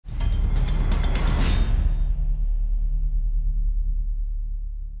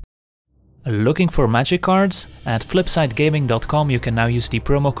Looking for magic cards? At flipsidegaming.com you can now use the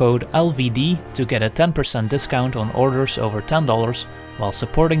promo code LVD to get a 10% discount on orders over $10 while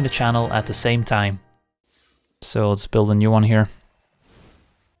supporting the channel at the same time. So let's build a new one here.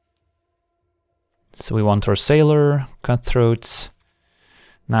 So we want our Sailor, Cutthroats.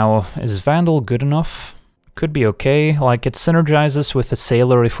 Now, is Vandal good enough? Could be okay, like it synergizes with the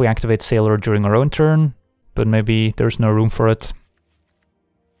Sailor if we activate Sailor during our own turn, but maybe there's no room for it.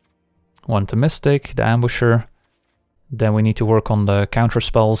 Want the Mystic, the Ambusher. Then we need to work on the counter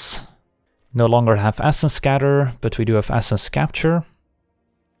spells. No longer have Essence Scatter, but we do have Essence Capture.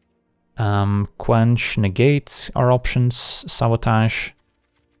 Quench, Negate are options. Sabotage,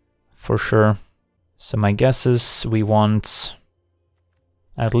 for sure. So my guess is we want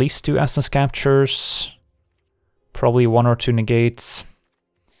at least 2 Essence Captures. Probably 1 or 2 Negates.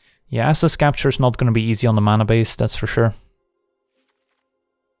 Yeah, Essence Capture is not going to be easy on the mana base, that's for sure.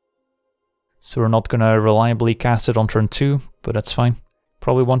 So we're not going to reliably cast it on turn 2, but that's fine.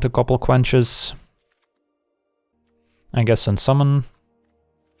 Probably want a couple Quenches. I guess Unsummon.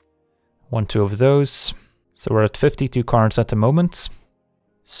 1, 2 of those. So we're at 52 cards at the moment.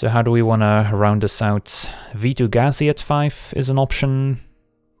 So how do we want to round this out? V2 Gazi at 5 is an option.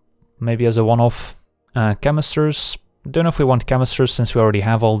 Maybe as a one-off. Chemisters. Don't know if we want Chemisters since we already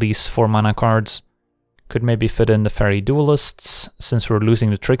have all these 4 mana cards. Could maybe fit in the Fairy Duelists, since we're losing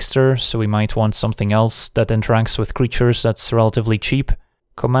the Trickster, so we might want something else that interacts with creatures that's relatively cheap.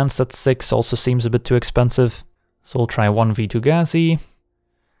 Commands at 6 also seems a bit too expensive, so we'll try 1 V2 Gazi.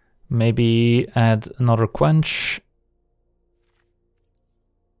 Maybe add another Quench.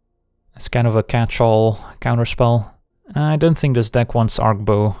 It's kind of a catch-all counterspell. I don't think this deck wants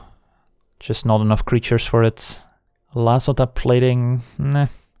Arcbow. Just not enough creatures for it. Lazotap Plating, nah,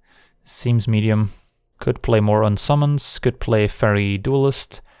 seems medium. Could play more Unsummons, could play Fairy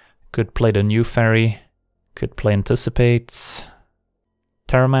Duelist, could play the new Fairy, could play Anticipate.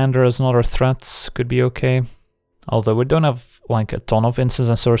 Terramander as another threat, could be okay. Although we don't have like a ton of instants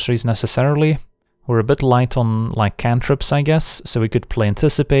and sorceries necessarily. We're a bit light on like cantrips, I guess, so we could play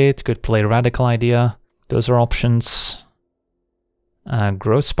Anticipate, could play Radical Idea. Those are options.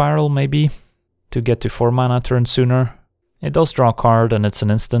 Growth Spiral maybe, to get to 4 mana turn sooner. It does draw a card and it's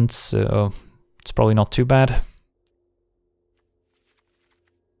an instant, so it's probably not too bad.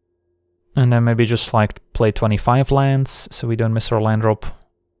 And then maybe just like play 25 lands, so we don't miss our land drop.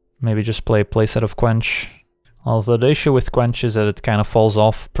 Maybe just play a playset of Quench. Although the issue with Quench is that it kind of falls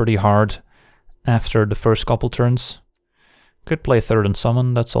off pretty hard after the first couple turns. Could play 3rd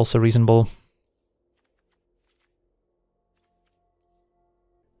Unsummon, that's also reasonable.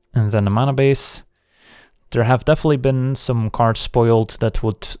 And then the mana base. There have definitely been some cards spoiled that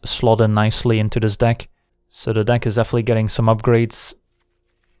would slot in nicely into this deck. So the deck is definitely getting some upgrades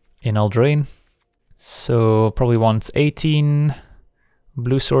in Eldraine. So probably want 18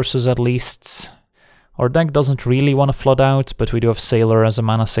 blue sources at least. Our deck doesn't really want to flood out, but we do have Sailor as a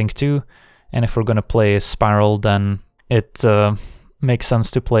mana sink too. And if we're going to play Spiral, then it makes sense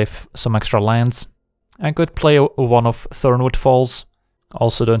to play some extra lands. I could play one of Thornwood Falls.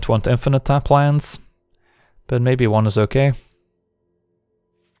 Also don't want infinite tap lands, but maybe 1 is okay.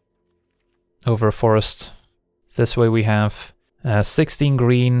 Over a forest. This way we have 16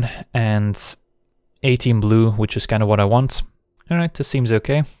 green and 18 blue, which is kind of what I want. Alright, this seems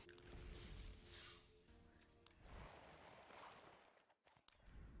okay.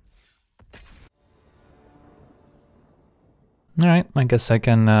 Alright, I guess I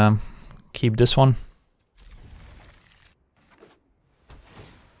can keep this one.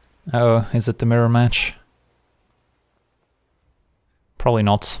 Oh, is it the mirror match? Probably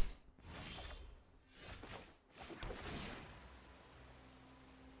not.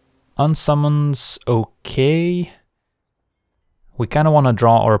 Unsummons, okay. We kind of want to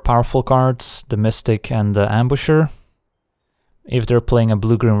draw our powerful cards, the Mystic and the Ambusher. If they're playing a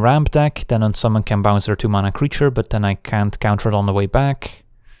blue-green ramp deck, then Unsummon can bounce their 2-mana creature, but then I can't counter it on the way back.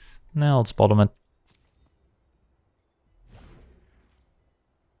 Now let's bottom it.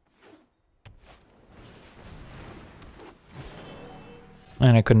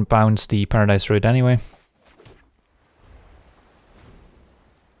 And I couldn't bounce the Paradise Druid anyway.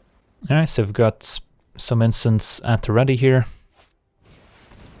 Alright, so we've got some instants at the ready here.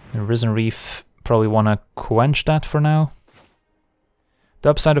 The Risen Reef, probably want to quench that for now.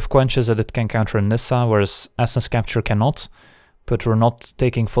 The upside of Quench is that it can counter a Nissa, whereas Essence Capture cannot. But we're not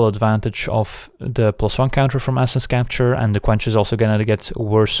taking full advantage of the +1 counter from Essence Capture, and the Quench is also gonna get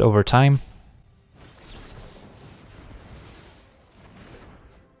worse over time.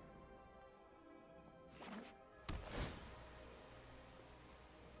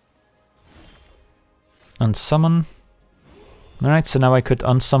 unsummon. Alright, so now I could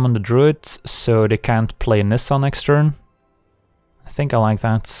unsummon the druid, so they can't play Nissa next turn. I think I like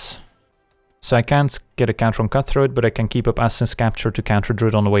that. So I can't get a counter on Cutthroat, but I can keep up Essence Capture to counter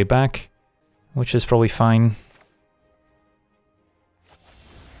druid on the way back, which is probably fine.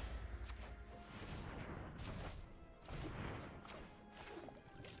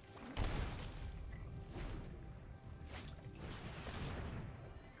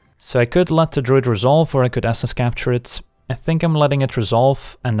 So I could let the druid resolve, or I could Essence Capture it. I think I'm letting it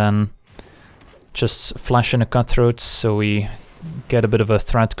resolve, and then just flash in a Cutthroat, so we get a bit of a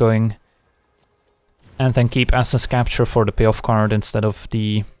threat going. And then keep Essence Capture for the payoff card instead of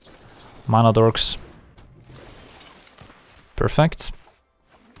the Mana Dorks. Perfect.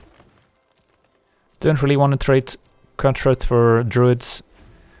 Don't really want to trade Cutthroat for druids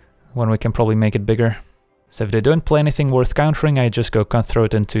when we can probably make it bigger. So if they don't play anything worth countering, I just go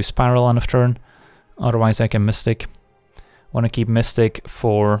Cutthroat into Spiral end of turn. Otherwise I can Mystic. Want to keep Mystic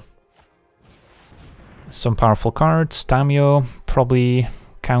for some powerful cards. Tamio probably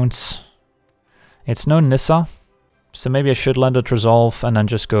counts. It's no Nissa, so maybe I should let it resolve and then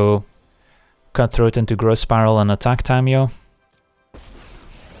just go Cutthroat into Growth Spiral and attack Tamio.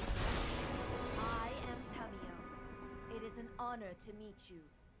 I am Tamio. It is an honor to meet you.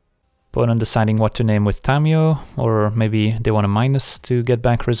 Opponent deciding what to name with Tamio, or maybe they want a minus to get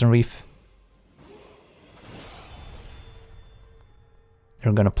back Risen Reef.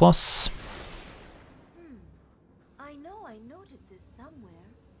 They're gonna plus. I know I noted this somewhere.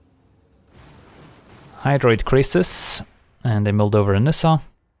 Hydroid Crisis, and they milled over a Nissa.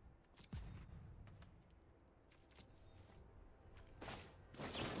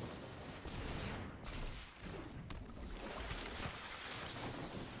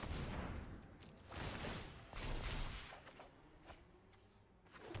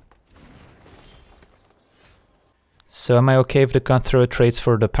 So am I okay if the Cutthroat trades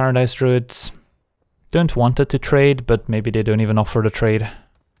for the Paradise Druids? Don't want it to trade, but maybe they don't even offer the trade.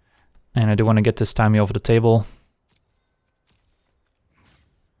 And I do want to get this Tamio off the table.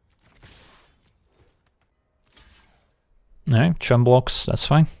 Alright, chum blocks, that's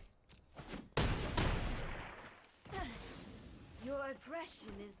fine. Your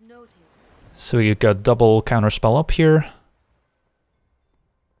aggression is noted. So you got double counterspell up here.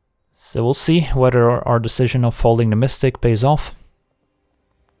 So we'll see whether our decision of holding the Mystic pays off.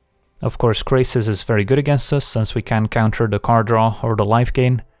 Of course, Crisis is very good against us, since we can counter the card draw or the life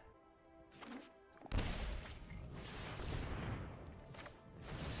gain.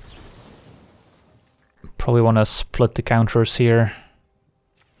 Probably want to split the counters here.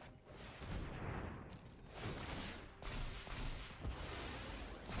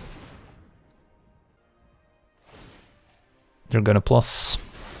 They're gonna plus.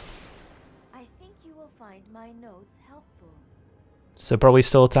 I think you will find my notes helpful. So probably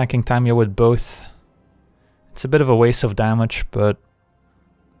still attacking Tamio with both. It's a bit of a waste of damage, but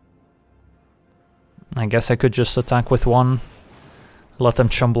I guess I could just attack with one. Let them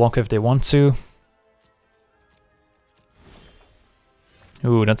chum block if they want to.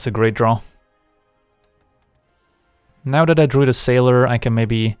 Ooh, that's a great draw. Now that I drew the Sailor, I can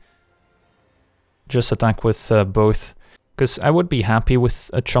maybe just attack with both. Because I would be happy with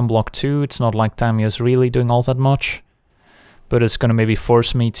a chum block too. It's not like Tamio's really doing all that much. But it's gonna maybe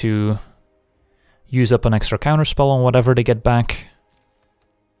force me to use up an extra counterspell on whatever they get back.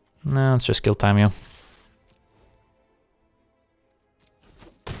 Nah, let's just kill Tamio.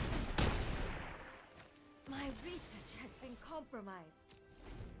 My research has been compromised.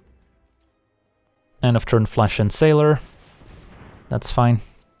 End of turn Flash and Sailor. That's fine.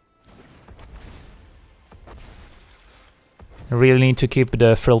 I really need to keep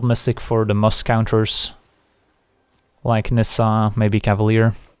the Frilled Mystic for the must counters. Like Nissa, maybe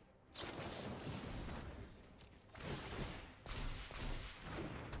Cavalier.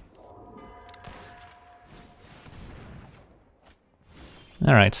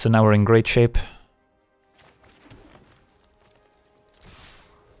 Alright, so now we're in great shape.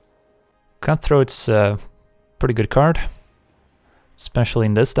 Cutthroat's a pretty good card, especially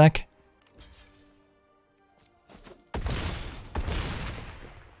in this deck.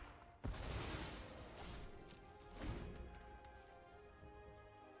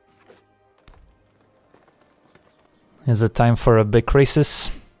 Is it time for a big crisis?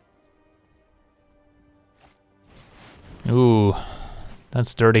 Ooh,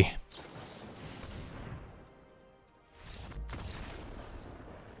 that's dirty.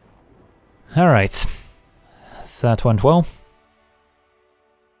 Alright, that went well.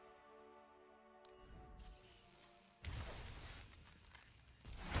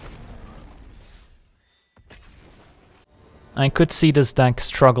 I could see this deck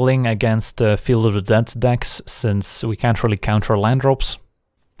struggling against Field of the Dead decks, since we can't really counter land drops.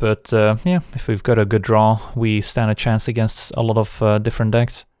 But yeah, if we've got a good draw, we stand a chance against a lot of different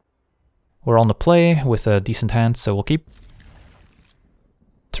decks. We're on the play with a decent hand, so we'll keep.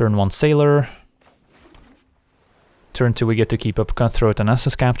 Turn 1 Sailor. Turn 2 we get to keep up Cutthroat and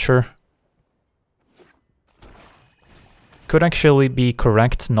Essence Capture. Could actually be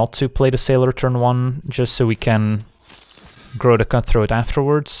correct not to play the Sailor turn 1, just so we can grow the Cutthroat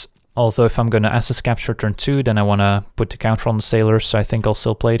afterwards. Although if I'm going to Essence Capture turn 2, then I want to put the counter on the Sailor, so I think I'll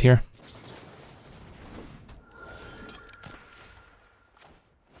still play it here.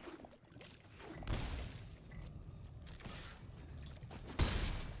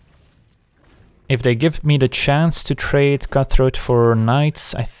 If they give me the chance to trade Cutthroat for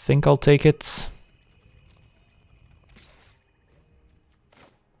Knights, I think I'll take it.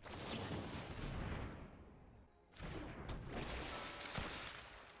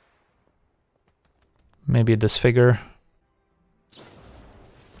 Maybe a Disfigure.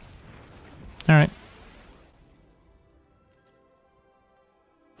 Alright.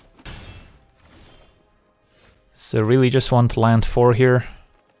 So really just want land 4 here.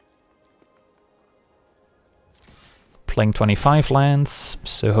 Playing 25 lands,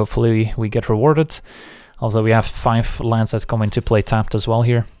 so hopefully we get rewarded. Although we have 5 lands that come into play tapped as well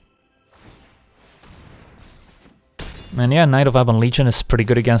here. And yeah, Knight of Ebon Legion is pretty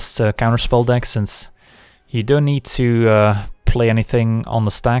good against counterspell decks, since you don't need to play anything on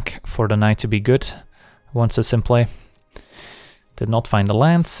the stack for the Knight to be good once it's in play. Did not find the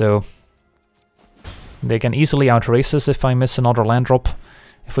land, so they can easily outrace us if I miss another land drop.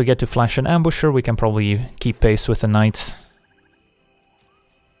 If we get to flash an Ambusher, we can probably keep pace with the Knight.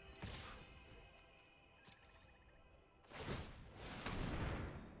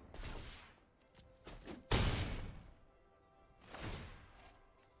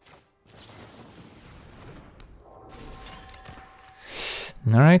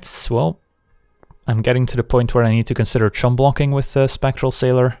 Alright, well, I'm getting to the point where I need to consider chum blocking with Spectral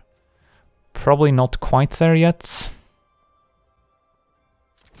Sailor. Probably not quite there yet.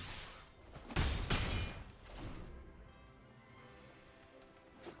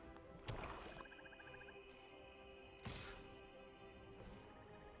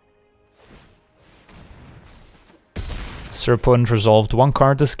 Sir opponent resolved 1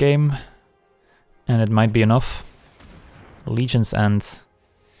 card this game, and it might be enough. Legion's End.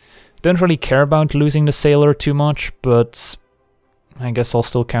 Don't really care about losing the Sailor too much, but I guess I'll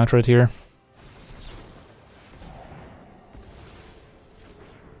still counter it here.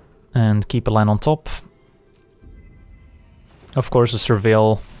 And keep a land on top. Of course, a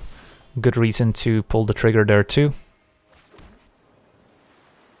Surveil, good reason to pull the trigger there too.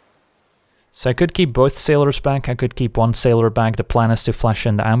 So I could keep both Sailors back, I could keep 1 Sailor back. The plan is to flash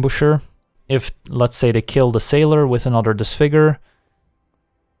in the Ambusher. If, let's say, they kill the Sailor with another Disfigure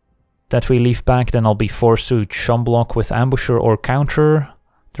that we leave back, then I'll be forced to chum block with Ambusher or counter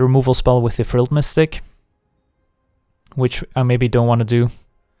the removal spell with the Frilled Mystic, which I maybe don't want to do.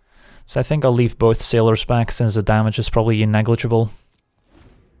 So I think I'll leave both Sailors back, since the damage is probably negligible.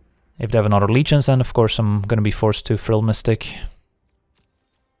 If they have another Legions, then of course I'm going to be forced to Frilled Mystic.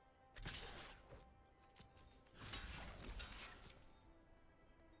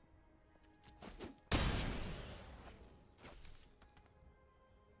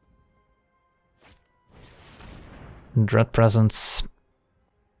 Dread Presence.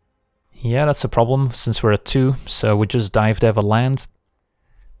 Yeah, that's a problem, since we're at 2, so we just dive dev a land.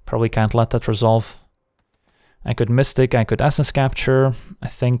 Probably can't let that resolve. I could Mystic, I could Essence Capture. I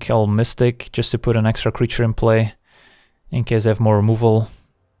think I'll Mystic, just to put an extra creature in play, in case I have more removal.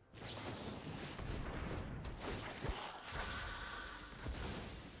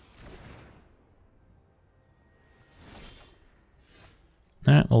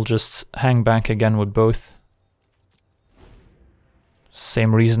 We'll just hang back again with both.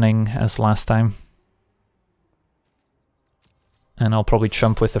 Same reasoning as last time. And I'll probably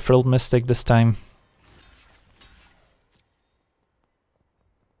chump with the Frilled Mystic this time.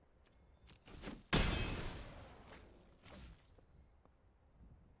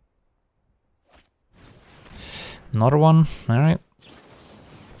 Another one, alright.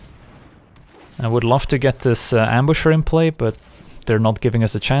 I would love to get this Ambusher in play, but they're not giving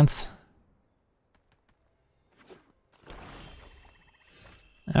us a chance.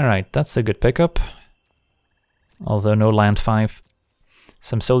 Alright, that's a good pickup. Although no land 5.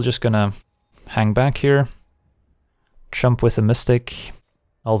 So I'm still just gonna hang back here. Chump with a Mystic.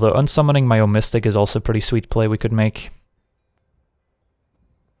 Although unsummoning my own Mystic is also a pretty sweet play we could make.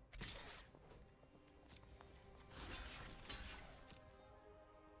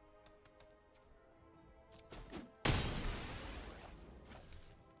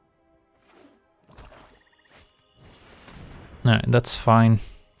 Alright, that's fine.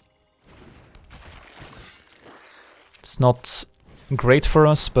 It's not great for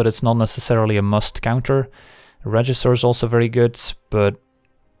us, but it's not necessarily a must counter. Regisaur is also very good, but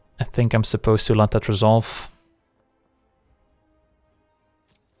I think I'm supposed to let that resolve.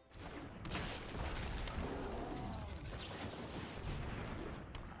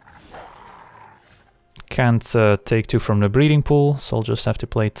 Can't take 2 from the breeding pool, so I'll just have to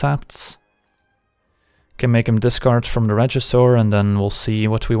play tapped. Can make him discard from the Regisaur, and then we'll see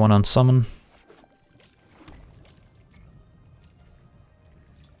what we want on summon.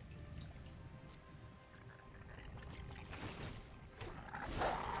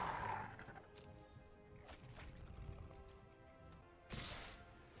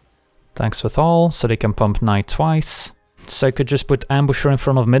 Thanks with all, so they can pump Knight twice. So I could just put Ambusher in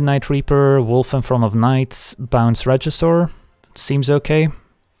front of Midnight Reaper, Wolf in front of Knight, bounce Regisaur. Seems okay.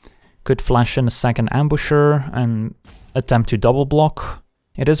 Could flash in a second Ambusher and attempt to double block.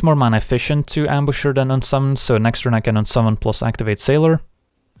 It is more mana efficient to Ambusher than Unsummon, so next turn I can Unsummon plus activate Sailor.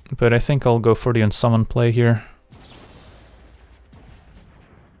 But I think I'll go for the Unsummon play here.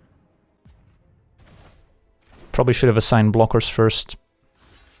 Probably should have assigned blockers first.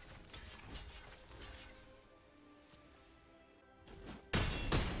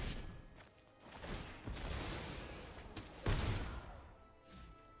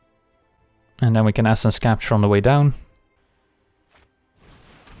 And then we can Essence Capture on the way down.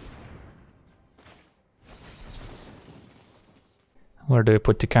 Where do I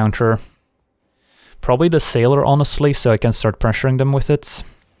put the counter? Probably the Sailor, honestly, so I can start pressuring them with it.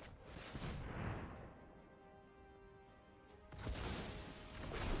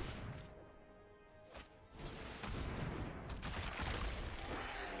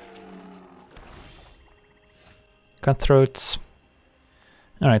 Cutthroats.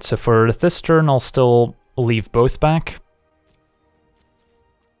 Alright, so for this turn I'll still leave both back.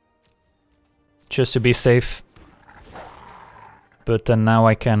 Just to be safe. But then now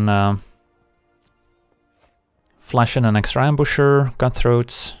I can flash in an extra Ambusher,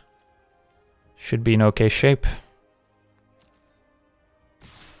 Cutthroats. Should be in okay shape.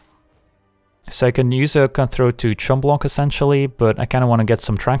 So I can use a Cutthroat to chump block essentially, but I kind of want to get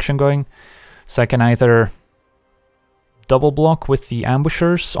some traction going. So I can either double block with the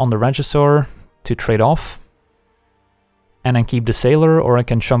Ambushers on the Regisaur to trade off, and then keep the Sailor, or I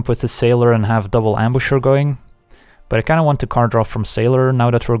can chump with the Sailor and have double Ambusher going. But I kind of want to card draw from Sailor now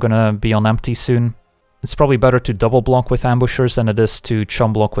that we're gonna be on empty soon. It's probably better to double block with Ambushers than it is to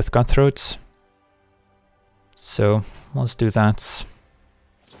chump block with Cutthroats. So let's do that.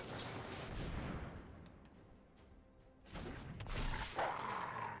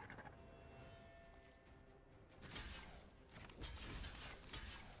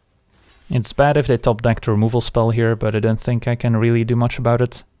 It's bad if they top deck the removal spell here, but I don't think I can really do much about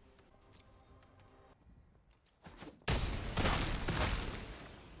it.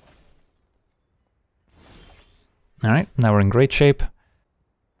 Alright, now we're in great shape.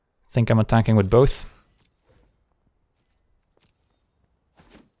 Think I'm attacking with both.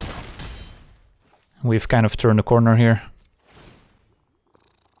 We've kind of turned the corner here.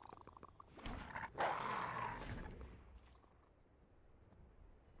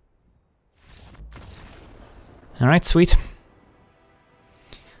 Alright, sweet.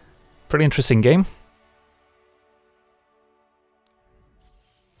 Pretty interesting game.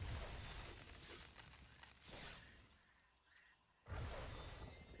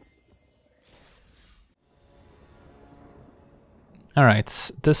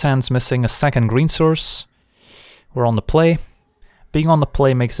 Alright, this hand's missing a second green source. We're on the play. Being on the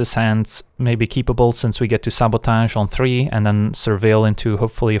play makes this hand maybe keepable since we get to Sabotage on 3 and then Surveil into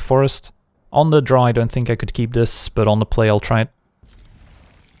hopefully a forest. On the draw I don't think I could keep this, but on the play I'll try it.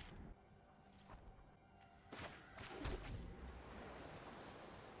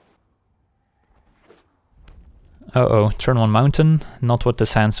 Uh-oh, turn 1 mountain, not what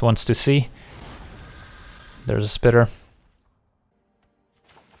this hand wants to see. There's a spitter.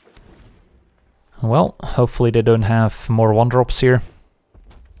 Well, hopefully they don't have more 1-drops here.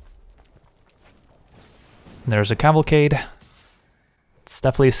 There's a Cavalcade. It's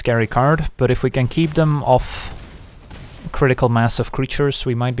definitely a scary card, but if we can keep them off critical mass of creatures,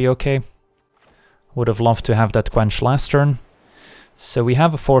 we might be okay. Would have loved to have that Quench last turn. So we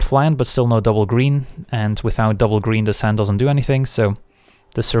have a 4th land, but still no double green, and without double green this hand doesn't do anything, so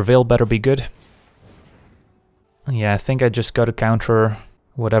the Surveil better be good. Yeah, I think I just gotta counter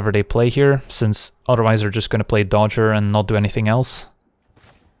whatever they play here, since otherwise they're just gonna play Dodger and not do anything else.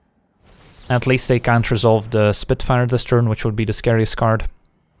 At least they can't resolve the Spitfire this turn, which would be the scariest card.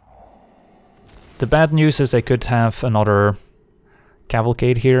 The bad news is they could have another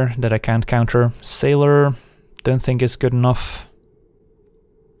Cavalcade here that I can't counter. Sailor, don't think is good enough.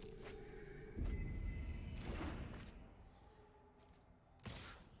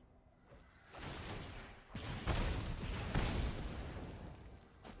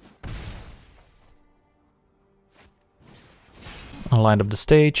 I'll light up the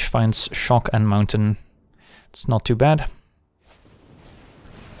stage, finds Shock and Mountain. It's not too bad.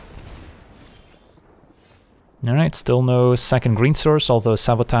 Alright, still no second green source, although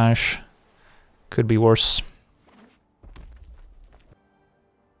Sabotage could be worse.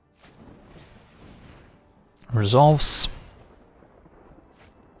 Resolves.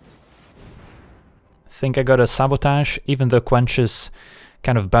 I think I got a Sabotage, even though Quench is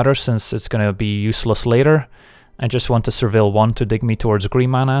kind of better since it's gonna be useless later. I just want to Surveil 1 to dig me towards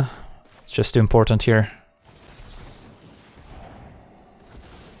green mana. It's just too important here.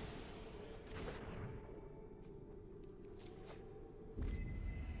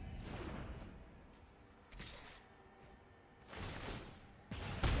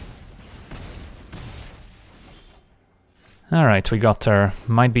 Alright, we got there.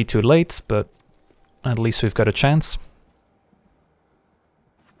 Might be too late, but at least we've got a chance.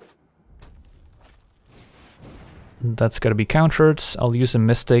 That's gotta be countered. I'll use a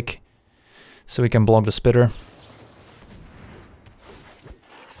Mystic so we can block the Spitter.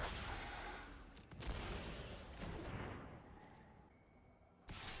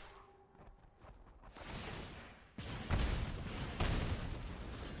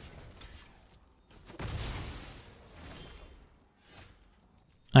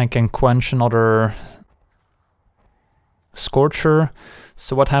 I can quench another Scorcher.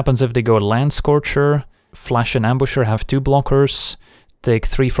 So what happens if they go Land Scorcher? Flash and Ambusher have 2 blockers. Take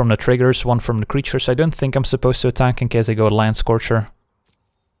 3 from the triggers, 1 from the creatures. I don't think I'm supposed to attack in case they go Land Scorcher.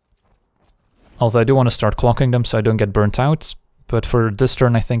 Although I do want to start clocking them so I don't get burnt out. But for this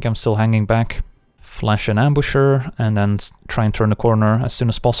turn I think I'm still hanging back. Flash and Ambusher and then try and turn the corner as soon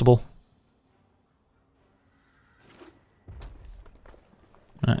as possible.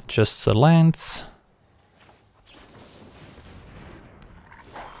 Just the lands.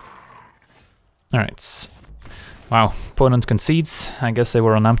 Alright. Wow, opponent concedes. I guess they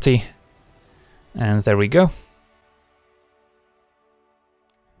were on empty. And there we go.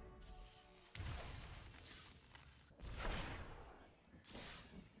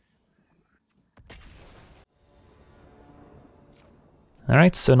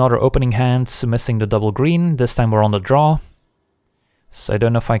 Alright, so another opening hand, missing the double green. This time we're on the draw. So I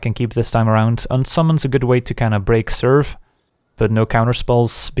don't know if I can keep this time around. Unsummon's a good way to kind of break serve, but no counter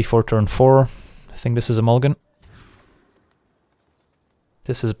spells before turn 4. I think this is a mulligan.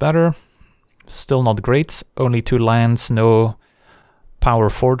 This is better. Still not great. Only 2 lands, no power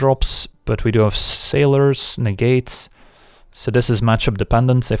 4 drops, but we do have sailors, negates. So this is matchup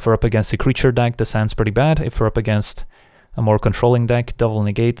dependent. If we're up against a creature deck, this hand's pretty bad. If we're up against a more controlling deck, double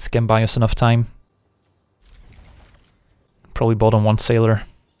negate can buy us enough time. Probably bottom 1 sailor.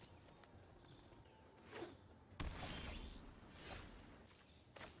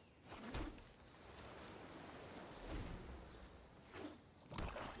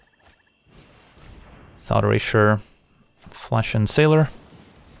 Thought Erasure, Flash and Sailor.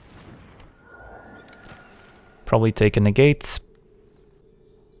 Probably take a negate.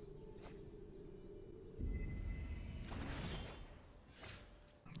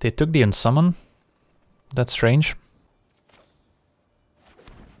 They took the Unsummon. That's strange.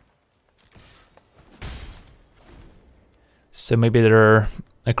 So maybe they're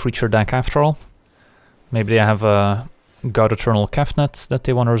a creature deck after all. Maybe they have a God Eternal Kefnet that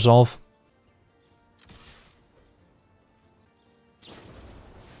they want to resolve.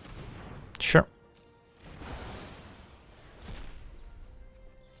 Sure.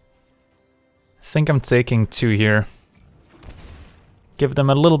 I think I'm taking 2 here. Give them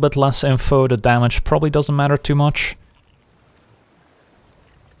a little bit less info, the damage probably doesn't matter too much.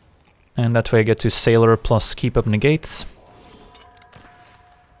 And that way I get to Sailor plus keep up negates.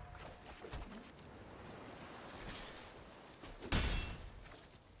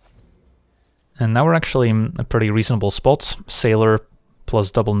 And now we're actually in a pretty reasonable spot. Sailor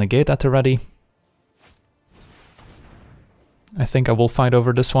plus double negate at the ready. I think I will fight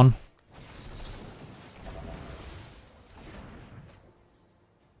over this one.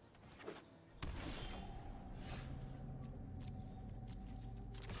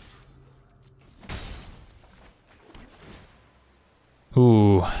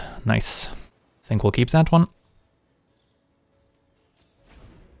 Ooh, nice. I think we'll keep that one.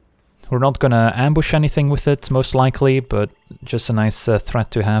 We're not gonna ambush anything with it, most likely, but just a nice threat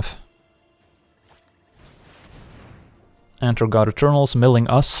to have. Enter God Eternals, milling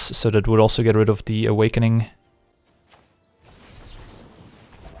us, so that would also get rid of the Awakening.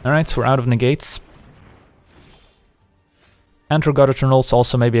 Alright, we're out of negates. Enter God Eternals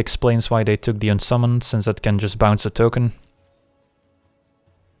also maybe explains why they took the Unsummoned, since that can just bounce a token.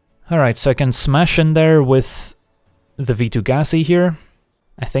 Alright, so I can smash in there with the V2 Gazi here.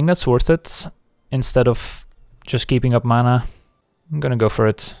 I think that's worth it. Instead of just keeping up mana, I'm gonna go for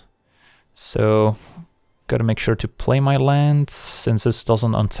it. So, gotta make sure to play my land, since this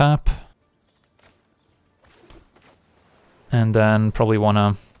doesn't untap. And then probably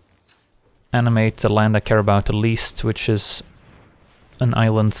wanna animate the land I care about the least, which is an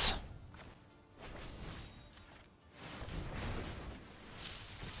island.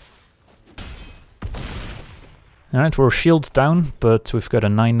 Alright, we're shields down, but we've got a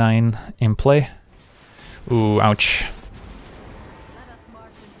 9/9 in play. Ooh, ouch.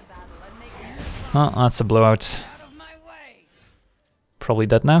 Oh, that's a blowout. Probably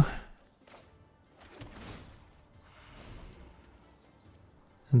dead now.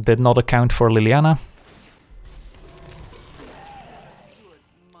 Did not account for Liliana.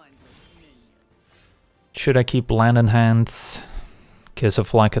 Should I keep land in hand? Because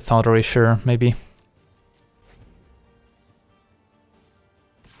of like a Thought Erasure, maybe?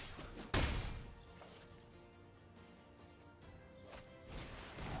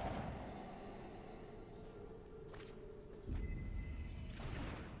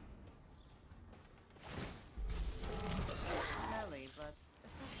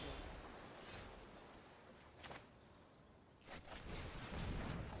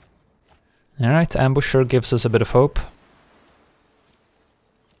 Alright, Ambusher gives us a bit of hope.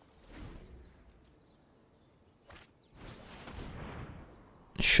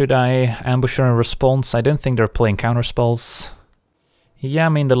 Should I Ambusher in response? I don't think they're playing counterspells. Yeah, I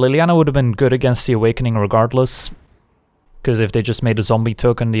mean, the Liliana would have been good against the Awakening regardless. Because if they just made a zombie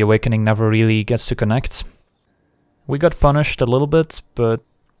token, the Awakening never really gets to connect. We got punished a little bit, but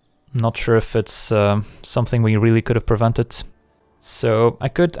I'm not sure if it's something we really could have prevented. So I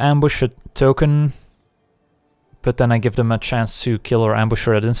could ambush a token, but then I give them a chance to kill or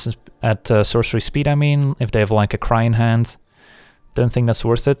ambusher at sorcery speed, I mean, if they have like a cry in hand. Don't think that's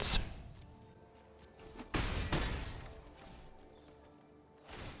worth it.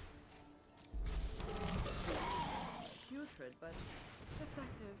 Putrid, but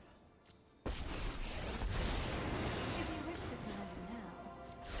effective. If you wish to surrender now,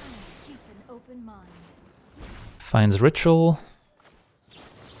 keep an open mind. Finds Ritual.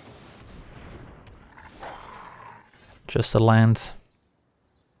 Just a land.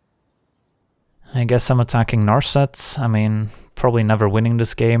 I guess I'm attacking Narset. I mean, probably never winning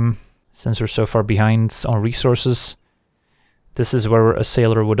this game, since we're so far behind on resources. This is where a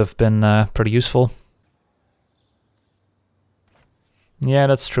Sailor would have been pretty useful. Yeah,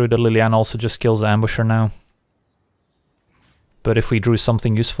 that's true, the Liliana also just kills the Ambusher now. But if we drew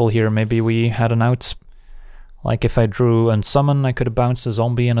something useful here, maybe we had an out. Like if I drew Unsummon, I could have bounced a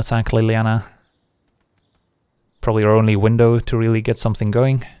zombie and attack Liliana. Probably our only window to really get something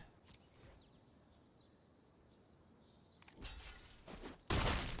going.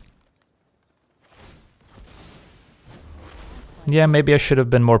 Yeah, maybe I should have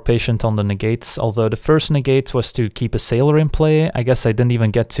been more patient on the negates, although the first negate was to keep a Sailor in play. I guess I didn't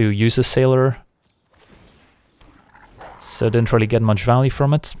even get to use a Sailor, so didn't really get much value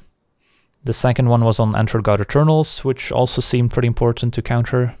from it. The second one was on Enter God Eternals, which also seemed pretty important to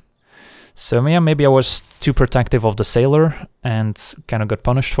counter. So yeah, maybe I was too protective of the Sailor and kind of got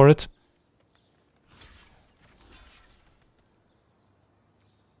punished for it.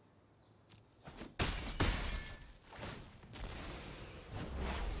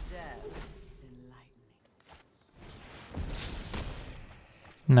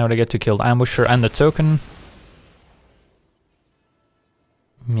 Now they get to kill the Ambusher and the token.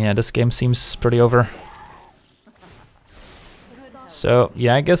 Yeah, this game seems pretty over. So,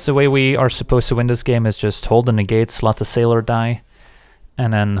 yeah, I guess the way we are supposed to win this game is just hold the negates, let the Sailor die,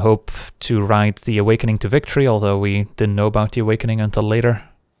 and then hope to ride the Awakening to victory, although we didn't know about the Awakening until later.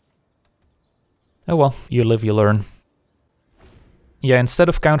 Oh well, you live, you learn. Yeah, instead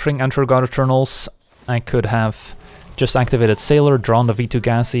of countering Enter God Eternals, I could have just activated Sailor, drawn the V2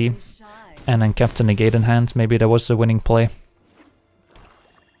 Gazi, and then kept the negate in hand. Maybe that was the winning play.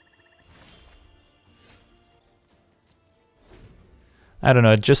 I don't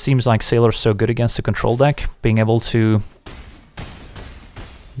know, it just seems like Sailor's so good against the control deck, being able to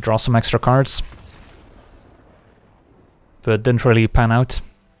draw some extra cards. But it didn't really pan out.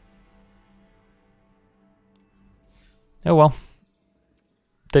 Oh well.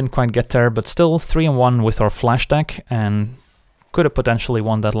 didn't quite get there, but still 3-1 with our flash deck, and could have potentially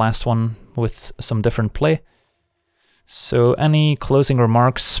won that last one with some different play. So any closing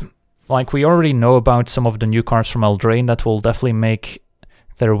remarks? Like, we already know about some of the new cards from Eldraine that will definitely make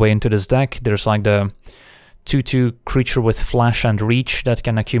their way into this deck. There's like the 2/2 creature with flash and reach that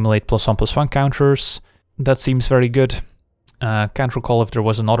can accumulate +1/+1 counters. That seems very good. Can't recall if there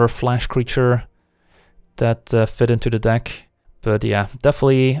was another flash creature that fit into the deck. But yeah,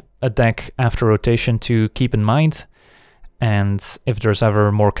 definitely a deck after rotation to keep in mind. And if there's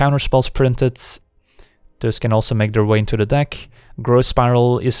ever more counterspells printed, those can also make their way into the deck. Growth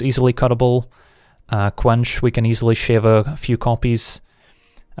Spiral is easily cuttable. Quench, we can easily shave a few copies.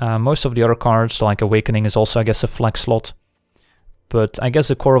 Most of the other cards, like Awakening, is also, I guess, a flex slot. But I guess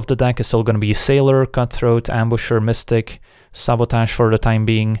the core of the deck is still going to be Sailor, Cutthroat, Ambusher, Mystic, Sabotage for the time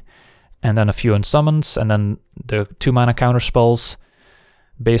being, and then a few unsummons, and then the 2-mana counterspells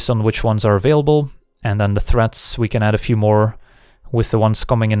based on which ones are available. And then the threats, we can add a few more with the ones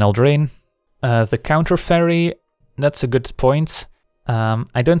coming in Eldraine. The counter fairy, that's a good point.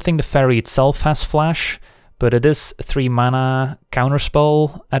 I don't think the fairy itself has flash, but it is 3 mana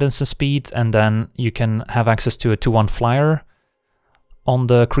counterspell at instant speed, and then you can have access to a 2/1 flyer on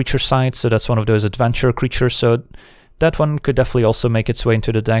the creature side, so that's one of those adventure creatures, so that one could definitely also make its way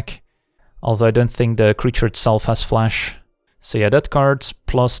into the deck, although I don't think the creature itself has flash. So yeah, that card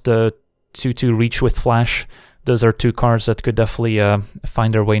plus the 2/2 reach with flash, those are 2 cards that could definitely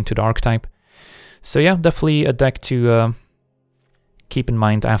find their way into the archetype. So yeah, definitely a deck to keep in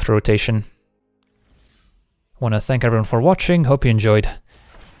mind after rotation. Want to thank everyone for watching, hope you enjoyed,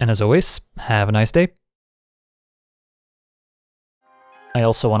 and as always, have a nice day. I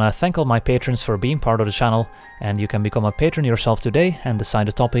also want to thank all my patrons for being part of the channel, and you can become a patron yourself today and decide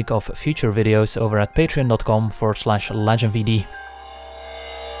the topic of future videos over at patreon.com/LegenVD.